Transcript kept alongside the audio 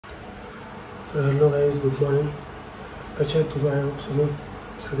तर hello guys, good morning. कसे आहेत तुम्ही? सगळे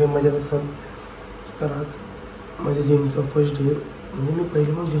सगळे मजेत असाल. तर आज माझ्या जिमचा फर्स्ट डे. म्हणजे मी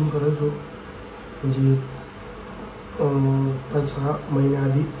पहिले पण जिम करायचो, म्हणजे 5-6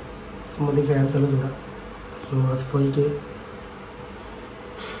 महिन्याआधी. मध्ये गॅप झाला थोडा. सो आज फर्स्ट डे.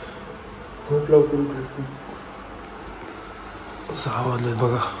 खूप लवकर उठले, खूप 6 वाजलेत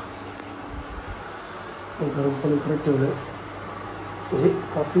बघा. गरम पाणी करत ठेवलं आहे, म्हणजे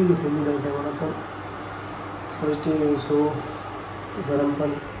कॉफी घेते मी नाही टायमाला. पण फर्स्ट डे, सो गरम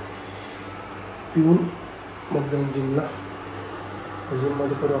पाणी पिऊन मग जाईन जिमला.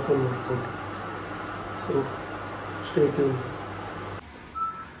 जिममध्ये करू आपण वर्कआउट. So stay tune.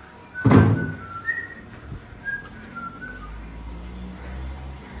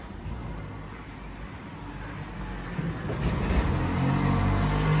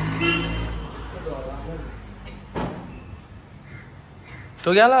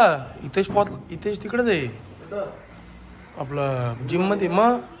 तो गेला इथेच इथेच तिकडेच आहे आपलं जिम मध्ये.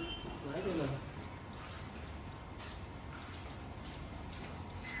 मग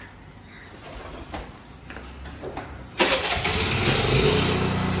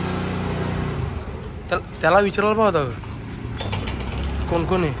त्याला विचारायला पाहता कोण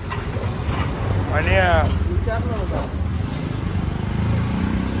कोण आहे. आणि विचारलं होता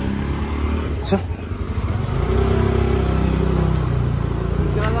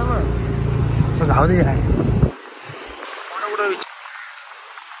जाऊ दे यार. कुठं विचार.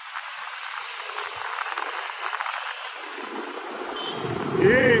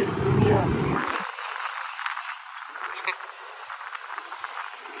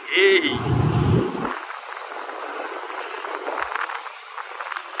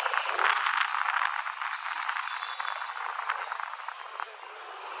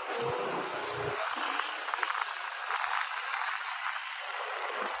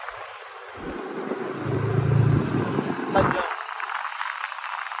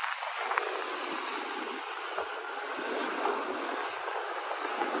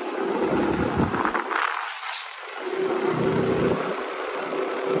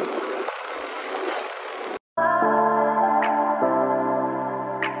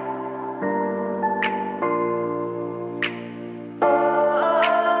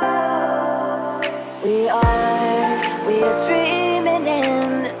 We are dreaming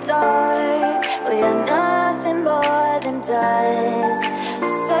in the dark. We are nothing more than dust.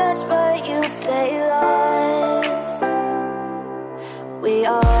 Search but you stay lost. We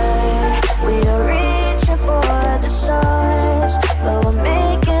are reaching for the stars, but we're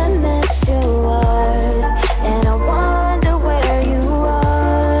making this too hard. And I wonder where you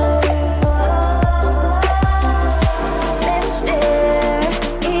are, mysterious.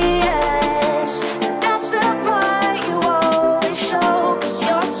 That's the part you always show, 'cause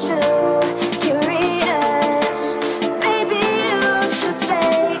you're too curious. Maybe you should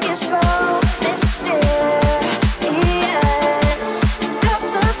take it slow. Mysterious. That's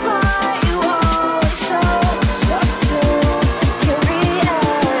the part you always show, 'cause you're too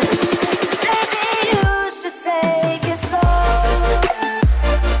curious. Maybe you should take it slow.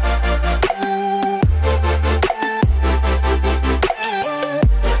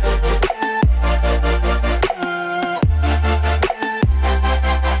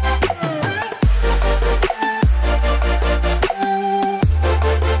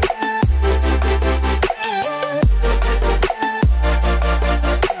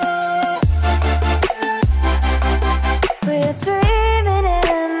 We are dreaming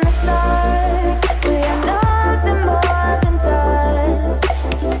in the dark. We are nothing more than dust.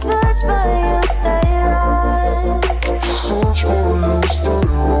 You search but you stay lost.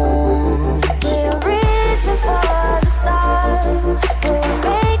 We are reaching for the stars, but we're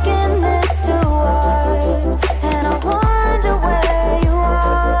making this too hard. And I wonder where you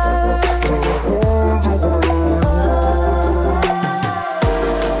are,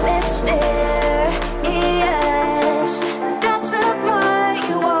 mysterious. That's the part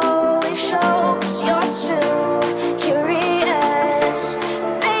you always show, 'cause you're too curious.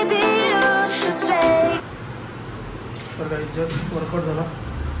 Maybe you should take. तर काही just workout झाला.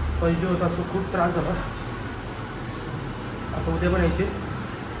 First day होता, so खूप त्रास झाला. आता उद्या पण यायचे.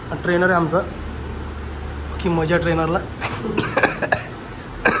 ट्रेनर आहे आमचा, की मजा ट्रेनरला.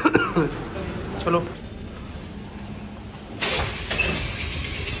 चलो.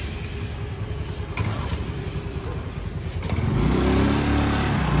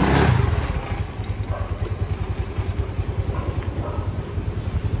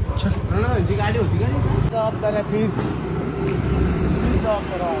 जी गाडी होती का जबाबदार आहे. प्लीज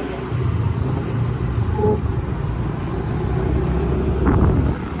जबाबदार.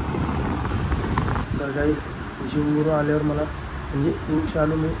 काही जिमवरून आल्यावर मला म्हणजे जिमशी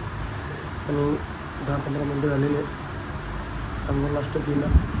आलो मी आणि 10-15 मिनटं झालेले अंघोळ नाश्ता केला,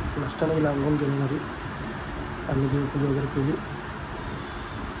 नाश्ता नाही केला, अंघोळ केलं घरी आणि देवपूजा वगैरे केली.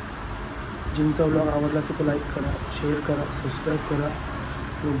 जिमचा व्लॉग आवडला की तो लाईक करा, शेअर करा, सबस्क्राईब करा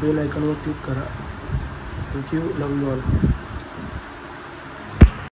आणि बेल आयकॉनवर क्लिक करा. Thank you, love you all.